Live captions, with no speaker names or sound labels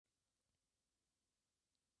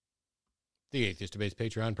The Atheist Debates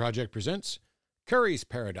Patreon project presents Curry's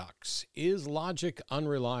Paradox. Is logic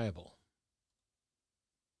unreliable?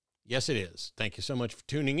 Yes, it is. Thank you so much for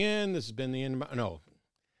tuning in. This has been the end.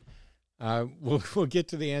 We'll get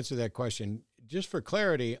to the answer to that question. Just for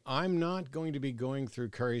clarity, I'm not going to be going through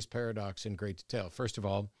Curry's Paradox in great detail. First of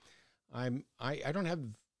all, I don't have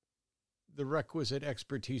the requisite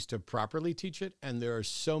expertise to properly teach it, and there are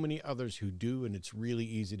so many others who do, and it's really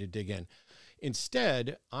easy to dig in.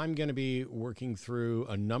 Instead, I'm going to be working through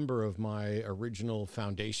a number of my original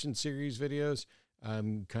Foundation series videos,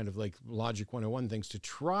 kind of like Logic 101 things, to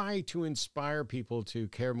try to inspire people to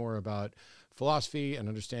care more about philosophy and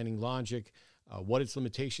understanding logic, what its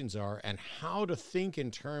limitations are, and how to think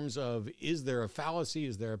in terms of, is there a fallacy,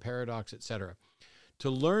 is there a paradox, etc. To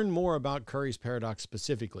learn more about Curry's Paradox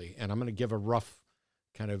specifically, and I'm going to give a rough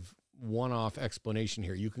kind of one-off explanation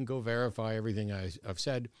here. You can go verify everything I've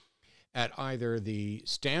said at either the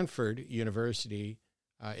Stanford University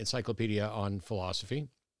Encyclopedia on Philosophy,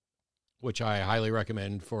 which I highly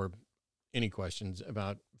recommend for any questions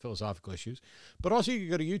about philosophical issues, but also you can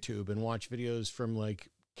go to YouTube and watch videos from like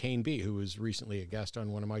Kane B, who was recently a guest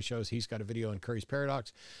on one of my shows. He's got a video on Curry's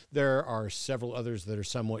Paradox. There are several others that are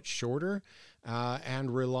somewhat shorter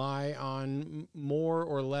and rely on more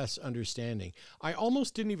or less understanding. I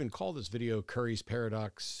almost didn't even call this video Curry's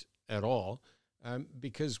Paradox at all,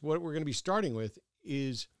 because what we're going to be starting with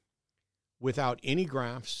is without any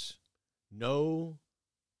graphs, no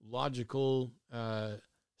logical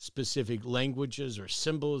specific languages or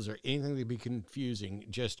symbols or anything that'd be confusing,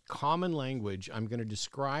 just common language. I'm going to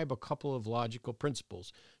describe a couple of logical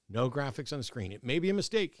principles. No graphics on the screen. It may be a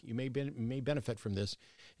mistake. You may benefit from this.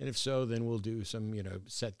 And if so, then we'll do some,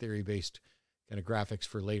 set theory-based kind of graphics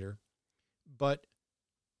for later. But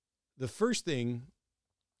the first thing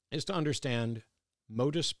is to understand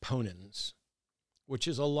modus ponens, which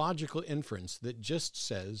is a logical inference that just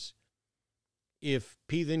says, if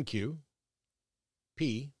P then Q,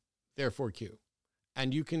 P, therefore Q.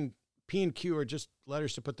 And you can, P and Q are just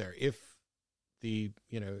letters to put there. If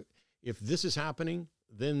if this is happening,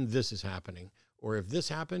 then this is happening. Or if this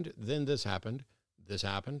happened, then this happened, this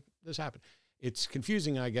happened, this happened. It's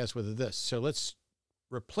confusing, I guess, with this. So let's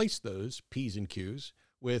replace those P's and Q's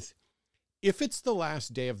with, if it's the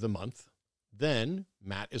last day of the month, then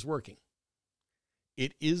Matt is working.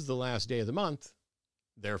 It is the last day of the month,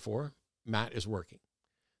 therefore Matt is working.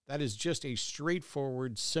 That is just a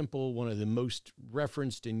straightforward, simple, one of the most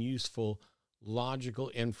referenced and useful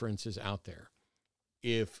logical inferences out there.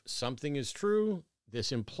 If something is true,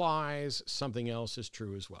 this implies something else is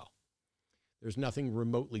true as well. There's nothing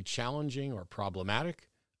remotely challenging or problematic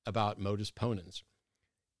about modus ponens.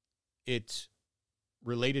 It's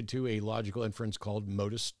related to a logical inference called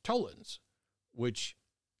modus tollens, which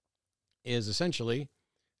is essentially,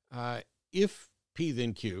 if P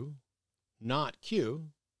then Q, not Q,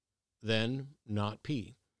 then not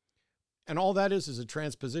P. And all that is a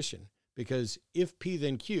transposition, because if P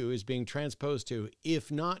then Q is being transposed to if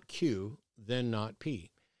not Q, then not P.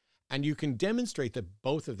 And you can demonstrate that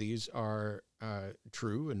both of these are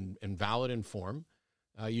true and valid in form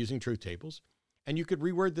using truth tables. And you could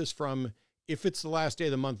reword this from, if it's the last day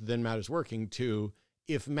of the month, then Matt is working, to,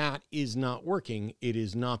 if Matt is not working, it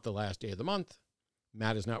is not the last day of the month.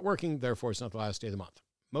 Matt is not working, therefore it's not the last day of the month.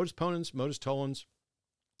 Modus ponens, modus tollens,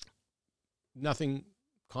 nothing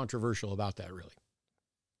controversial about that, really.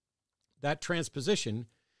 That transposition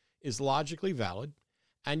is logically valid,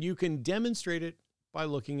 and you can demonstrate it by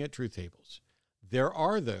looking at truth tables. There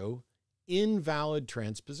are, though, invalid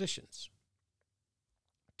transpositions.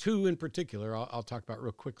 Two in particular I'll talk about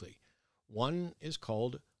real quickly. One is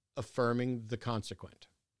called affirming the consequent.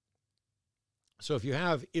 So if you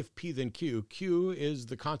have if P then Q, Q is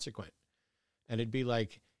the consequent. And it'd be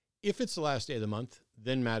like, if it's the last day of the month,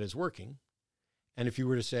 then Matt is working. And if you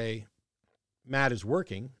were to say, Matt is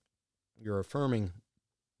working, you're affirming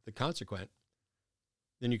the consequent,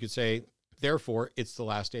 then you could say, therefore, it's the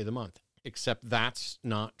last day of the month. Except that's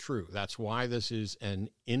not true. That's why this is an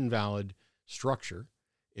invalid structure.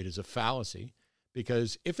 It is a fallacy,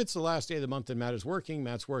 because if it's the last day of the month and Matt's working,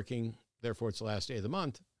 therefore it's the last day of the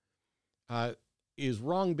month, is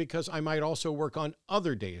wrong, because I might also work on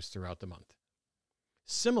other days throughout the month.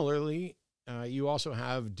 Similarly, you also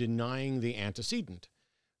have denying the antecedent,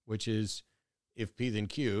 which is if P then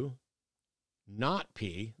Q, not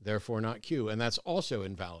P, therefore not Q. And that's also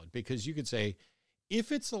invalid, because you could say,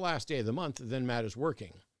 if it's the last day of the month, then Matt is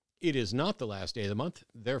working. It is not the last day of the month,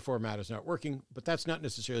 therefore Matt is not working. But that's not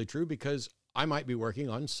necessarily true, because I might be working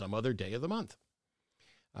on some other day of the month.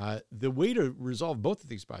 The way to resolve both of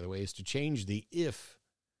these, by the way, is to change the if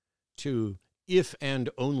to if and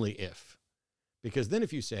only if. Because then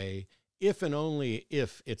if you say, if and only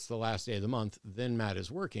if it's the last day of the month, then Matt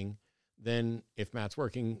is working, then if Matt's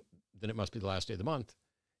working, then it must be the last day of the month,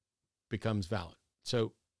 becomes valid.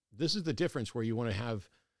 So this is the difference where you want to have,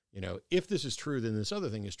 if this is true, then this other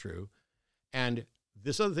thing is true. And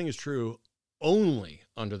this other thing is true only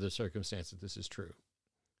under the circumstance that this is true.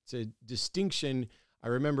 It's a distinction. I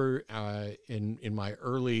remember in my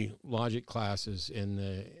early logic classes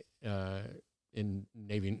in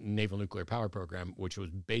naval nuclear power program, which was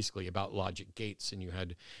basically about logic gates, and you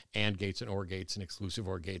had AND gates and OR gates and exclusive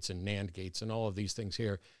OR gates and NAND gates and all of these things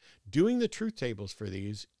here. Doing the truth tables for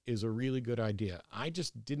these is a really good idea. I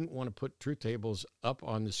just didn't want to put truth tables up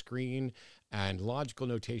on the screen and logical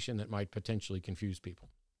notation that might potentially confuse people.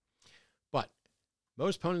 But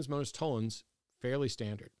modus ponens, modus tollens, fairly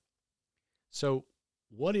standard. So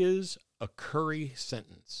what is a Curry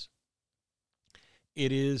sentence?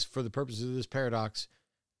 It is, for the purposes of this paradox,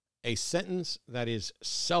 a sentence that is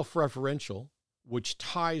self-referential, which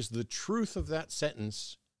ties the truth of that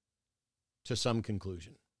sentence to some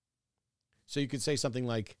conclusion. So you could say something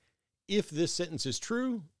like, if this sentence is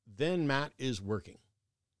true, then Matt is working.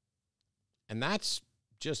 And that's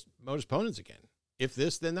just modus ponens again. If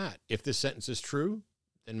this, then that. If this sentence is true,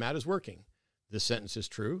 then Matt is working. This sentence is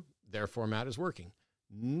true, therefore Matt is working.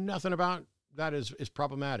 Nothing about that is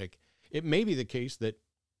problematic. It may be the case that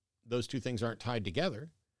those two things aren't tied together.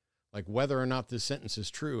 Like whether or not this sentence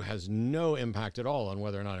is true has no impact at all on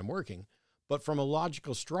whether or not I'm working. But from a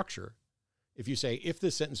logical structure, if you say, if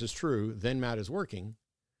this sentence is true, then Matt is working,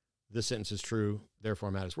 this sentence is true,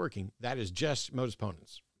 therefore Matt is working, that is just modus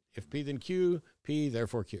ponens. If P then Q, P,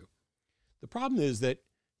 therefore Q. The problem is that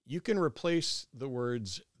you can replace the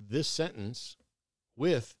words this sentence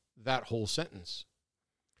with that whole sentence.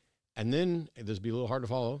 And then, this will be a little hard to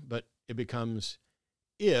follow, but it becomes,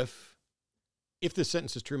 if this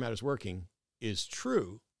sentence is true, Matt is working, is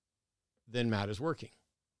true, then Matt is working.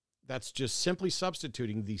 That's just simply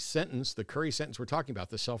substituting the sentence, the Curry sentence we're talking about,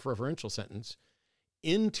 the self-referential sentence,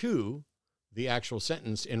 into the actual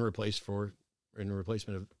sentence in replacement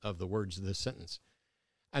of the words of this sentence.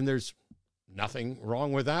 And there's nothing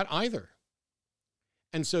wrong with that either.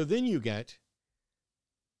 And so then you get,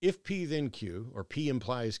 if P then Q, or P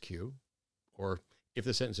implies Q, or if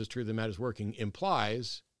the sentence is true, then Matt is working,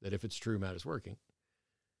 implies that if it's true, Matt is working.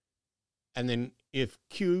 And then if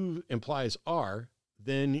Q implies R,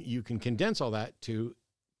 then you can condense all that to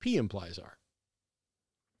P implies R,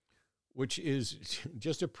 which is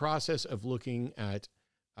just a process of looking at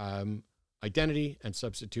identity and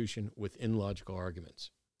substitution within logical arguments.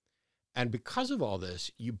 And because of all this,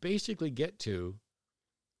 you basically get to,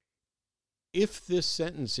 if this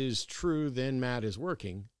sentence is true, then Matt is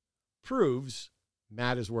working, proves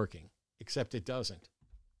Matt is working, except it doesn't.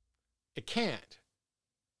 It can't.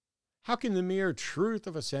 How can the mere truth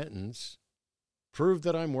of a sentence prove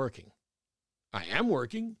that I'm working? I am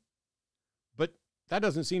working, but that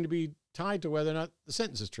doesn't seem to be tied to whether or not the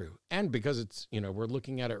sentence is true. And because it's, we're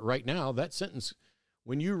looking at it right now, that sentence,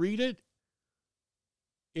 when you read it,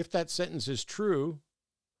 if that sentence is true,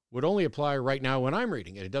 would only apply right now when I'm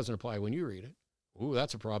reading it. It doesn't apply when you read it. Ooh,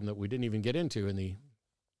 that's a problem that we didn't even get into in the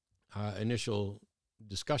initial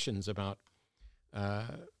discussions about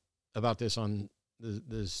this on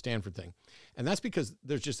the Stanford thing. And that's because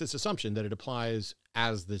there's just this assumption that it applies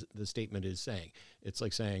as the statement is saying. It's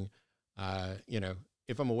like saying,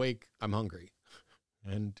 if I'm awake, I'm hungry.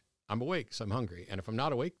 And I'm awake, so I'm hungry. And if I'm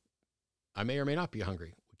not awake, I may or may not be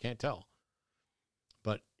hungry. We can't tell.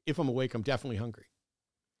 But if I'm awake, I'm definitely hungry.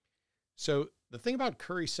 So the thing about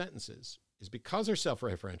Curry sentences is because they're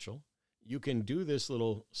self-referential, you can do this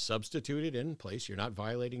little substitute it in place. You're not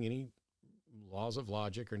violating any laws of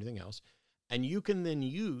logic or anything else. And you can then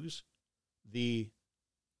use the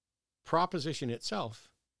proposition itself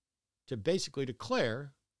to basically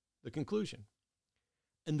declare the conclusion.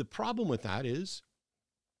 And the problem with that is,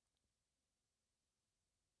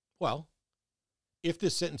 well, if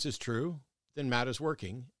this sentence is true, then Matt is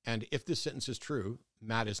working. And if this sentence is true,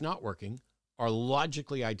 Matt is not working, are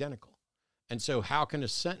logically identical. And so how can a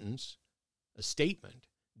sentence, a statement,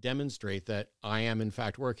 demonstrate that I am in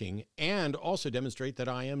fact working and also demonstrate that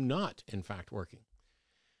I am not in fact working?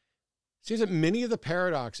 It seems that many of the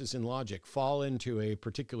paradoxes in logic fall into a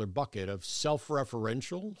particular bucket of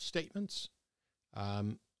self-referential statements.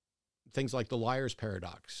 Things like the liar's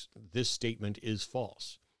paradox. This statement is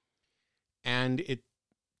false. And it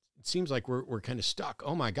seems like we're kind of stuck.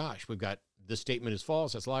 Oh my gosh, we've got this statement is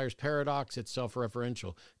false. That's liar's paradox. It's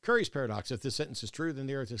self-referential. Curry's paradox. If this sentence is true, then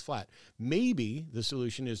the earth is flat. Maybe the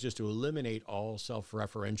solution is just to eliminate all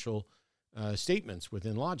self-referential statements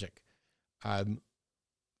within logic.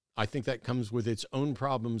 I think that comes with its own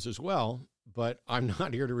problems as well, but I'm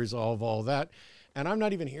not here to resolve all that. And I'm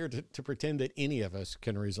not even here to pretend that any of us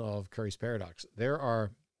can resolve Curry's paradox. There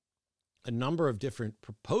are a number of different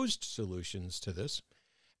proposed solutions to this,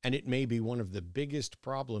 and it may be one of the biggest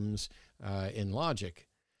problems in logic.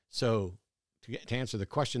 So to answer the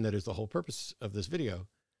question that is the whole purpose of this video,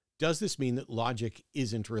 does this mean that logic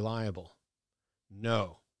isn't reliable?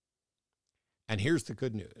 No. And here's the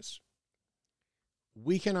good news.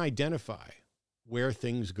 We can identify where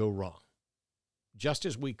things go wrong, just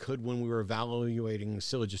as we could when we were evaluating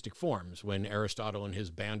syllogistic forms, when Aristotle and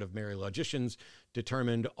his band of merry logicians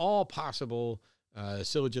determined all possible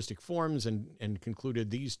syllogistic forms and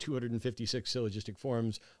concluded these 256 syllogistic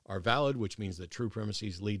forms are valid, which means that true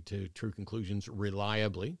premises lead to true conclusions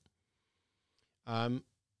reliably.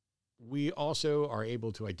 We also are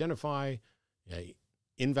able to identify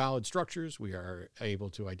invalid structures. We are able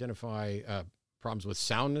to identify problems with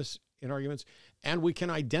soundness in arguments, and we can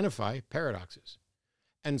identify paradoxes.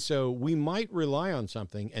 And so we might rely on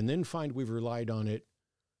something and then find we've relied on it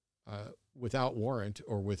without warrant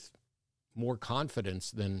or with more confidence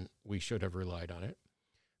than we should have relied on it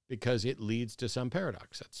because it leads to some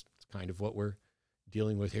paradox. That's kind of what we're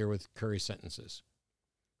dealing with here with Curry's sentences.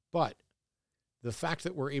 But the fact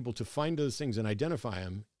that we're able to find those things and identify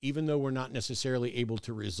them, even though we're not necessarily able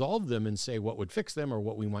to resolve them and say what would fix them or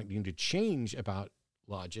what we might need to change about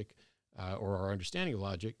logic or our understanding of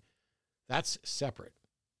logic, that's separate.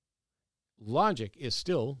 Logic is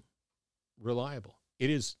still reliable. It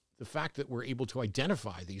is the fact that we're able to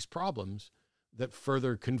identify these problems that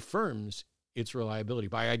further confirms its reliability.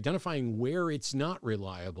 By identifying where it's not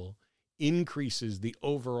reliable, increases the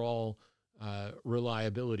overall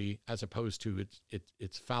reliability as opposed to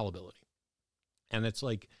its fallibility. And it's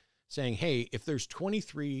like saying, hey, if there's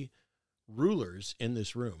 23 rulers in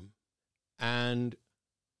this room and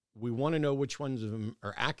we want to know which ones of them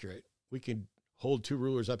are accurate, we could hold two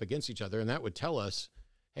rulers up against each other and that would tell us,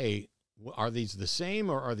 hey, are these the same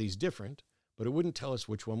or are these different? But it wouldn't tell us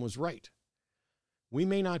which one was right. We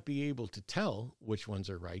may not be able to tell which ones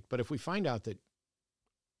are right, but if we find out that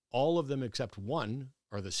all of them except one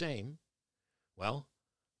are the same, well,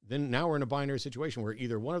 then now we're in a binary situation where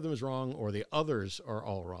either one of them is wrong or the others are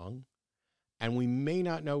all wrong. And we may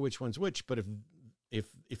not know which one's which, but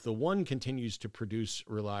if the one continues to produce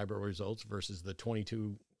reliable results versus the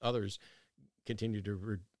 22 others continue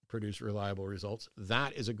to produce reliable results,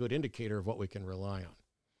 that is a good indicator of what we can rely on.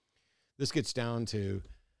 This gets down to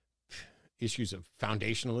issues of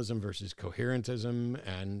foundationalism versus coherentism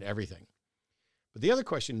and everything. But the other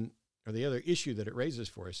question or the other issue that it raises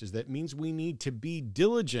for us is that it means we need to be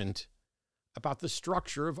diligent about the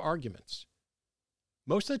structure of arguments.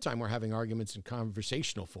 Most of the time we're having arguments in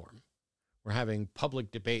conversational form. We're having public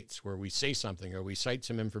debates where we say something or we cite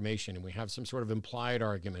some information and we have some sort of implied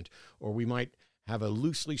argument, or we might have a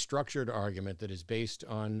loosely structured argument that is based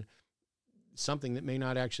on something that may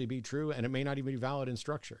not actually be true and it may not even be valid in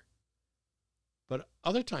structure. But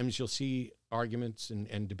other times you'll see arguments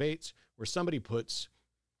and debates where somebody puts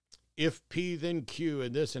if P then Q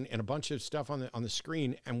and this and a bunch of stuff on the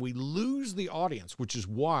screen, and we lose the audience, which is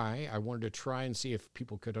why I wanted to try and see if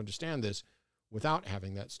people could understand this without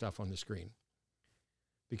having that stuff on the screen.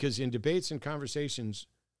 Because in debates and conversations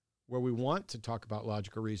where we want to talk about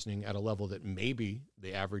logical reasoning at a level that maybe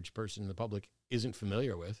the average person in the public isn't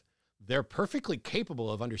familiar with, they're perfectly capable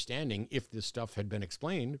of understanding if this stuff had been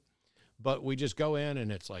explained, but we just go in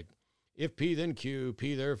and it's like, if P then Q,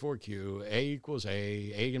 P therefore Q, A equals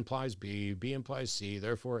A implies B, B implies C,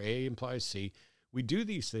 therefore A implies C. We do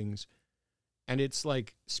these things, and it's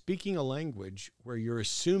like speaking a language where you're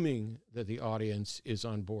assuming that the audience is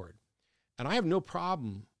on board. And I have no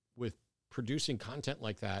problem with producing content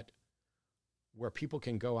like that where people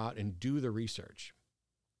can go out and do the research.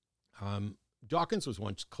 Dawkins was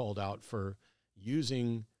once called out for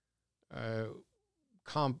using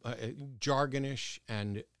jargonish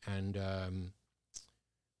and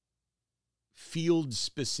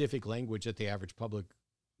field-specific language that the average public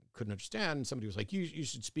couldn't understand. And somebody was like, you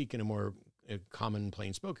should speak in a more common,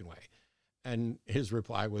 plain-spoken way. And his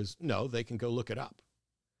reply was, no, they can go look it up.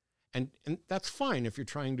 And that's fine if you're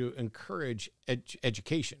trying to encourage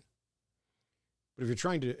education. But if you're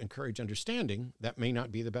trying to encourage understanding, that may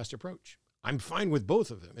not be the best approach. I'm fine with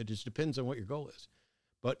both of them. It just depends on what your goal is.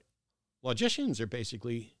 But logicians are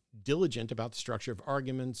basically diligent about the structure of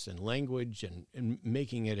arguments and language and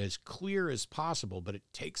making it as clear as possible, but it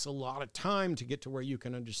takes a lot of time to get to where you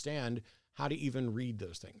can understand how to even read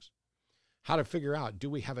those things. How to figure out, do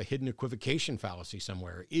we have a hidden equivocation fallacy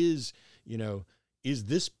somewhere? Is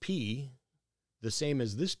this P the same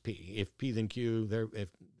as this P? If P then Q, if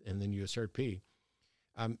and then you assert P.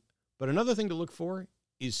 But another thing to look for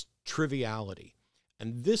is triviality.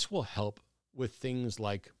 And this will help with things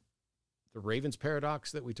like the Raven's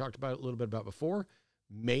paradox that we talked about a little bit about before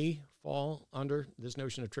may fall under this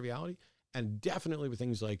notion of triviality, and definitely with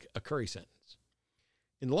things like a Curry sentence.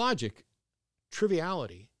 In logic,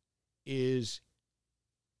 triviality is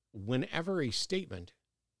whenever a statement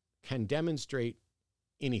can demonstrate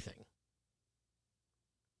anything.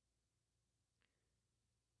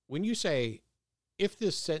 When you say, if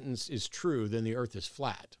this sentence is true, then the earth is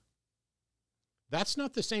flat, that's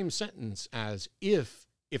not the same sentence as if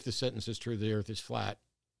the sentence is true, the earth is flat,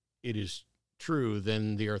 it is true,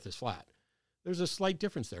 then the earth is flat. There's a slight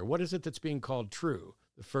difference there. What is it that's being called true?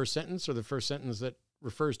 The first sentence or the first sentence that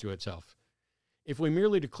refers to itself? If we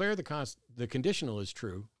merely declare the conditional is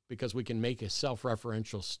true because we can make a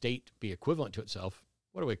self-referential state be equivalent to itself,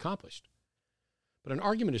 what have we accomplished? But an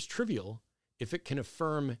argument is trivial if it can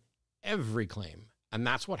affirm every claim, and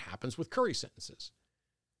that's what happens with Curry sentences.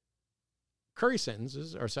 Curry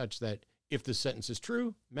sentences are such that if the sentence is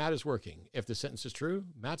true, Matt is working. If the sentence is true,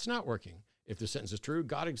 Matt's not working. If the sentence is true,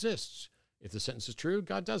 God exists. If the sentence is true,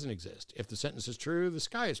 God doesn't exist. If the sentence is true, the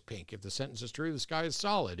sky is pink. If the sentence is true, the sky is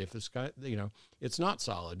solid. If the sky, it's not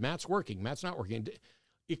solid. Matt's working. Matt's not working.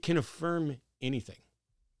 It can affirm anything.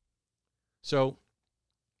 So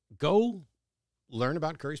go learn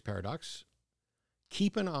about Curry's paradox.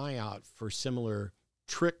 Keep an eye out for similar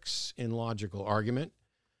tricks in logical argument.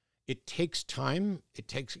 It takes time. It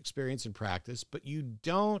takes experience and practice, but you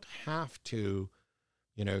don't have to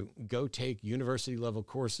go take university level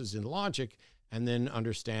courses in logic and then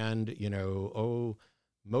understand,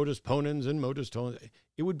 modus ponens and modus tollens.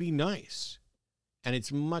 It would be nice. And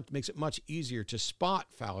makes it much easier to spot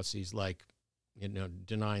fallacies like,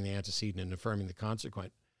 denying the antecedent and affirming the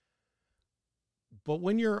consequent. But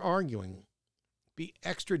when you're arguing, be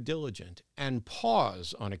extra diligent and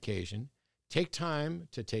pause on occasion. Take time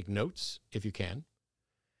to take notes, if you can,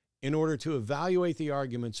 in order to evaluate the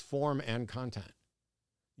argument's form and content.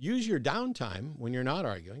 Use your downtime when you're not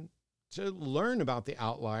arguing to learn about the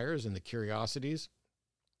outliers and the curiosities,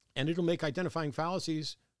 and it'll make identifying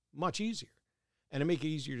fallacies much easier, and it'll make it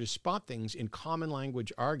easier to spot things in common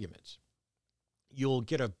language arguments. You'll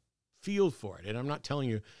get a feel for it, and I'm not telling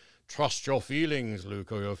you, trust your feelings,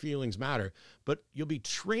 Luke, or your feelings matter, but you'll be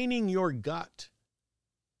training your gut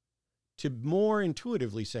to more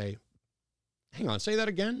intuitively say, hang on, say that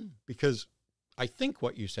again, because I think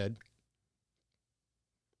what you said,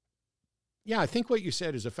 I think what you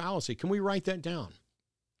said is a fallacy. Can we write that down?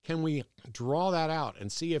 Can we draw that out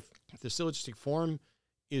and see if the syllogistic form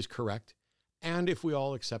is correct and if we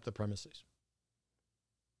all accept the premises?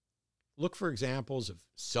 Look for examples of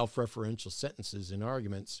self-referential sentences in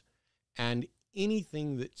arguments and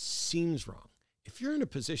anything that seems wrong. If you're in a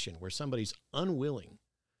position where somebody's unwilling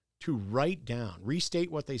to write down,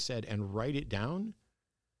 restate what they said and write it down,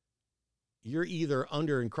 you're either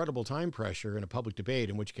under incredible time pressure in a public debate,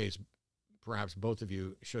 in which case perhaps both of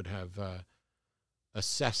you should have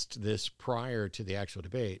assessed this prior to the actual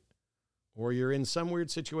debate, or you're in some weird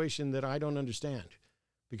situation that I don't understand.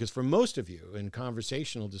 Because for most of you in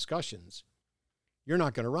conversational discussions, you're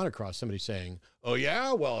not going to run across somebody saying, oh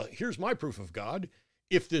yeah, well, here's my proof of God.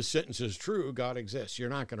 If this sentence is true, God exists. You're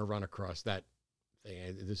not going to run across that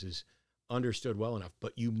thing. This is understood well enough,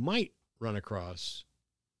 but you might run across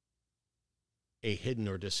a hidden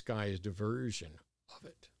or disguised version of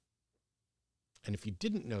it. And if you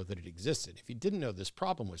didn't know that it existed, if you didn't know this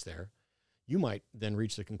problem was there, you might then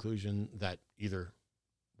reach the conclusion that either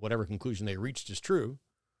whatever conclusion they reached is true,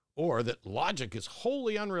 or that logic is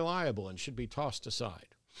wholly unreliable and should be tossed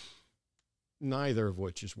aside, neither of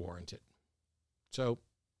which is warranted. So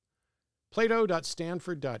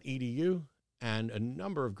plato.stanford.edu and a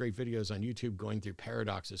number of great videos on YouTube going through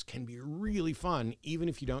paradoxes can be really fun, even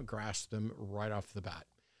if you don't grasp them right off the bat.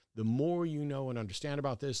 The more you know and understand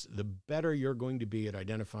about this, the better you're going to be at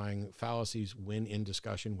identifying fallacies when in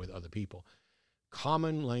discussion with other people.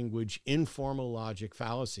 Common language, informal logic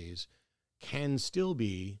fallacies can still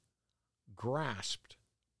be grasped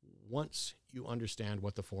once you understand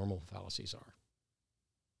what the formal fallacies are.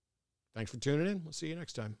 Thanks for tuning in. We'll see you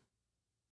next time.